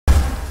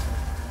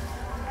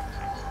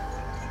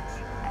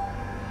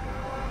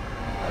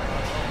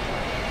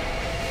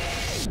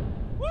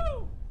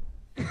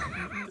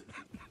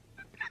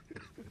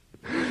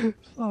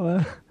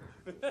slower.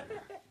 You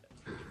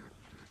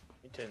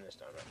turn this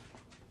down, right?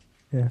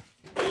 Yeah.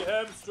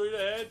 Mayhem straight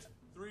ahead.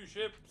 3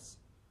 ships.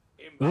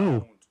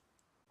 Inbound.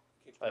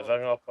 I've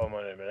hung up on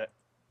one in a minute.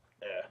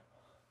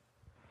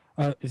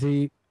 Yeah. Is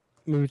he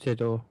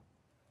muted or?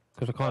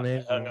 Because I can't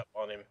hear I hung him. up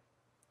on him.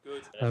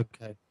 Good.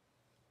 Okay.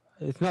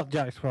 It's not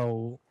Jack's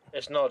fault.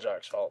 It's not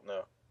Jack's fault,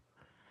 no.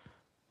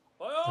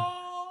 Fire!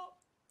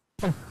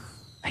 Oh,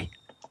 hey,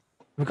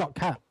 we got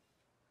Cat.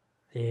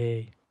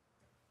 Yay.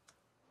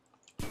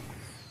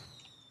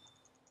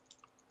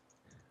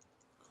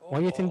 Why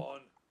are you hitting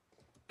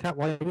Cat?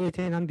 Why are you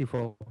hitting Andy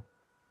for?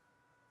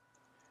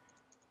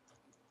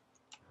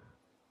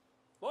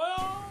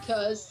 Fire!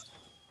 Because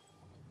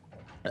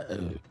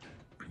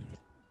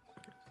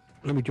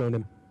Let me join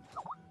him.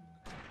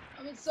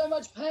 I'm in so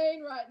much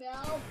pain right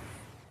now.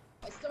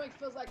 My stomach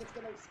feels like it's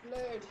gonna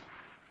explode.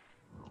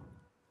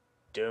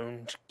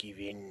 Don't give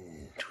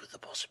in to the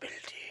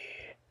possibility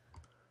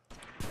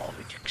of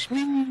it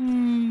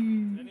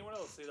exploding. Did anyone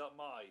else see that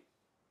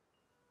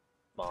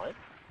Mine?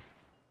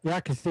 Yeah,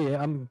 I can see it.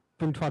 I'm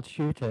been trying to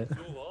shoot it. It's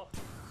over.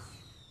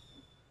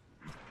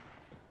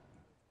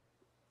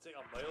 Take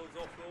our mails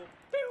off though.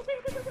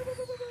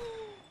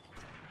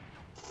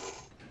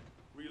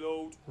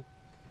 Reload.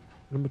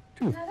 Number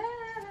 2.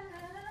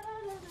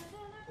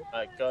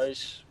 Right,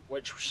 guys,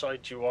 which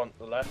side do you want,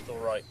 the left or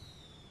right?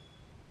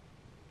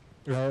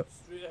 Straight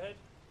ahead.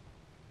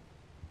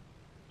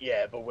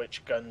 Yeah, but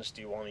which guns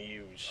do you want to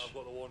use? I've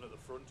got the one at the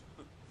front.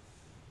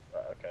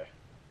 Right, okay.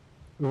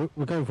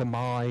 We're going for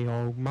my,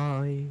 oh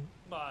my.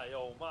 My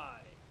oh my.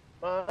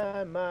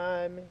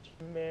 My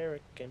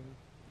American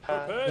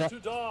pie. Prepare to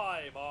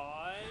die,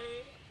 my.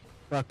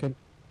 Bracken.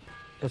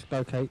 Let's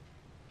go, Kate.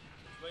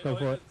 Wait, Go no,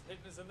 for it.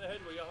 hitting us in the head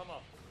with your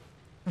hammer.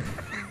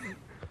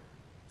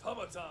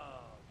 Hammer time.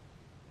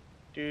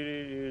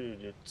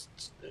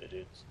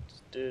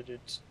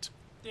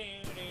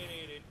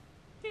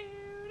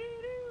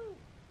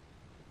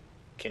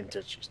 Can't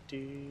touch your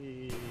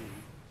stick.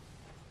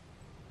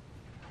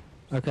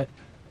 Okay. I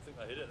think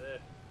I hit it there.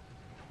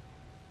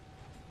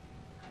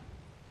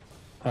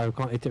 Oh, we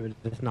can't hit it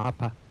with the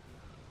sniper.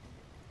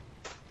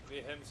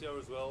 Mayhem's here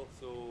as well,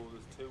 so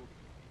there's two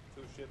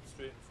ships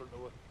straight in front of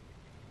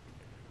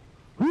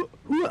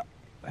her.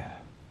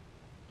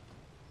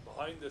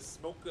 Behind the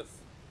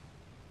smoketh.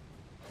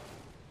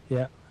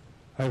 Yeah.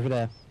 Over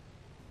there.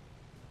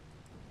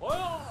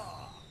 Fire!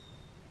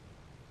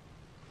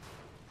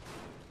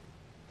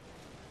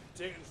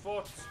 Taking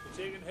shots, we're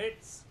taking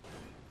hits.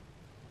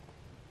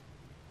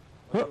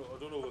 I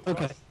don't know if we're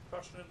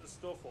crashing into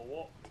stuff or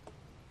what.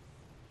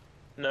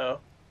 No.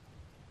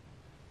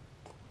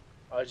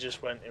 I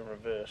just went in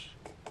reverse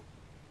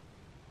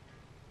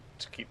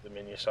to keep them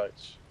in your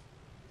sights.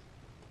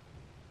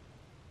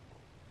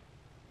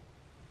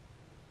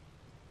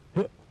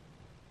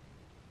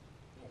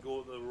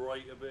 Go to the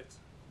right a bit.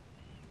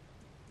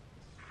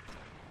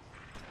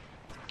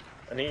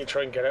 I need to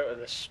try and get out of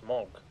this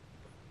smog.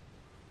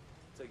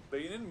 It's like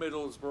being in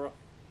Middlesbrough.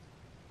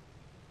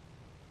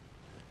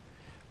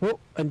 Oh,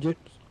 engines.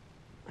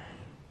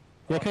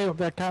 You okay up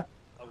there, Cat?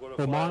 I've got a Or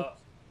fire. mine?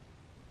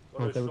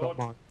 Got a Okay, we got shot.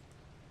 mine.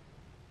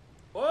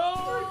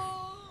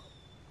 Oh!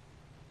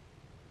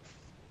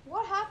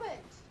 What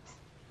happened?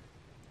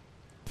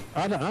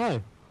 I don't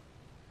know.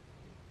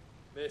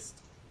 Missed.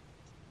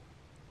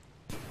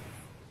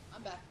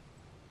 I'm back.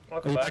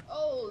 Welcome back.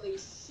 Holy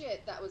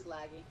shit, that was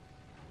laggy.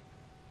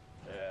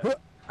 Yeah.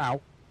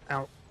 Ow.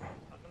 Ow.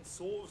 I can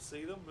sort of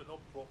see them, but not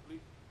properly.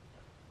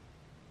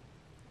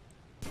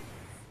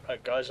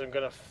 Right, guys, I'm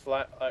gonna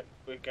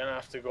we're gonna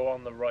have to go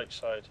on the right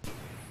side.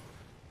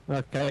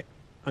 Okay.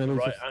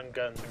 Right hand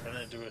gun. I'm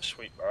gonna do a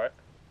sweep, alright?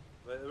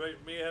 Right,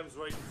 Mayhem's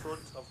right in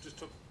front. I've just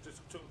took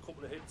a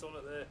couple of hits on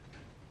it there.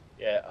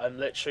 Yeah, I'm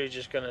literally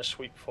just gonna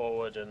sweep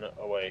forward and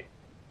away.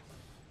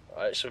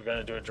 Alright, so we're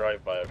gonna do a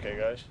drive-by, okay,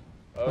 guys?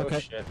 Oh Okay.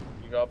 shit,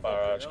 you got a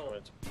barrage hell.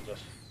 coming towards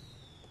us.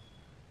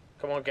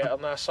 Come on, get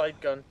on that side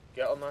gun.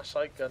 Get on that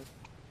side gun.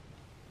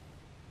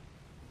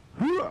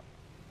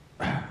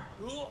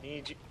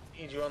 Need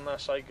you on that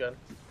side gun.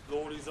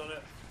 Lordy's on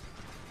it.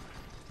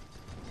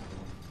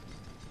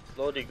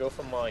 Lordy, go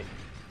for mine.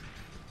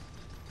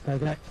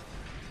 Okay.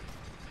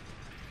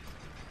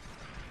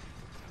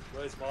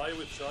 Where's my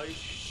with side?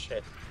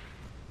 Shit.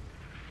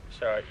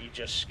 Sorry, he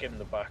just skimmed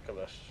the back of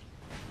us.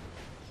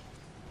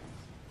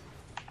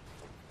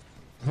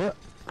 Well,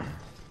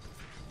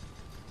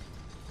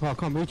 I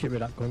can't reach it with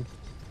that gun.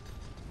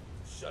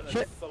 Shit, I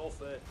Shit. fell off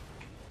there.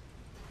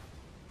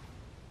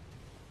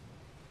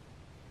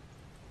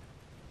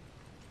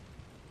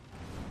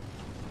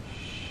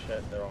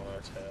 Shit, they're on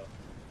our tail.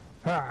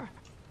 Ah.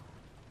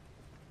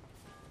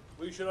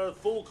 We should have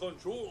full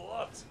control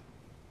of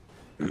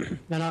that.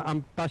 Then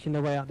I'm bashing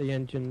away at the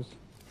engines.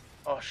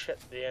 Oh shit,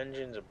 the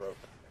engines are broken.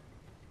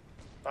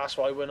 That's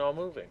why we're not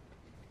moving.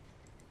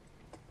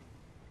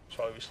 That's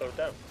why we slowed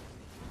down.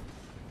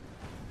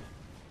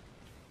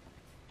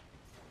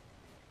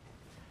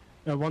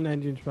 No, one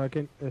engine's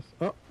broken. This.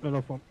 Oh,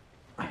 another one.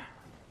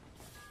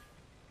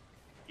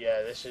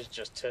 Yeah, this is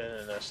just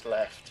turning us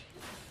left.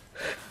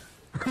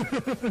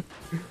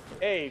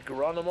 Hey,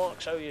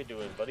 Gronimox, how you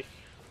doing, buddy?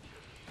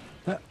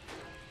 What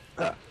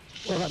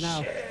about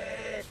now?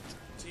 Shit.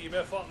 Team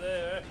effort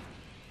there, eh?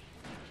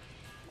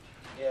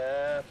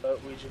 Yeah,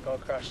 but we just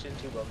got crashed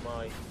into by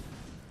my...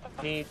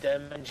 Need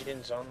them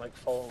engines on like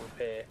full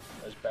repair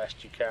as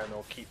best you can,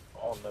 or keep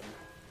on them.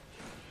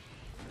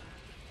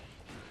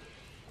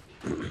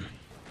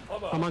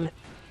 Come I'm on it.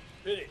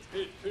 Hit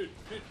it,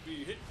 hit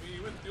me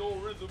with your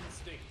rhythm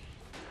stick.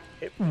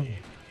 Hit me,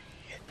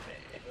 hit me.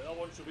 That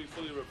one should be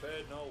fully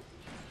repaired now.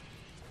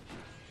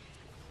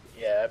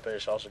 Yeah, but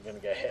it's also going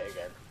to get hit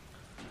again.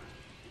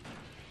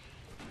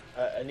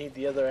 I need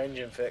the other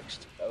engine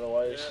fixed,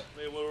 otherwise...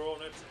 Yeah, maybe we're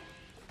on it.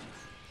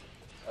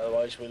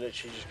 Otherwise we're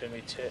literally just going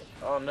to be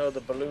oh no,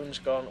 the balloon's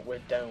gone, we're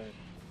down.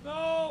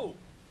 No!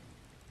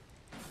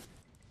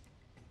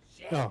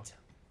 Shit! Oh.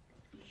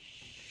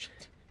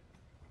 Shit.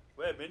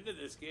 We're into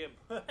this game.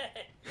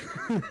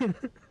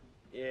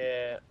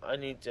 Yeah, I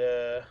need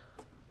The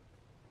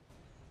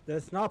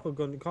sniper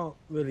gun, you can't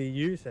really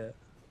use it.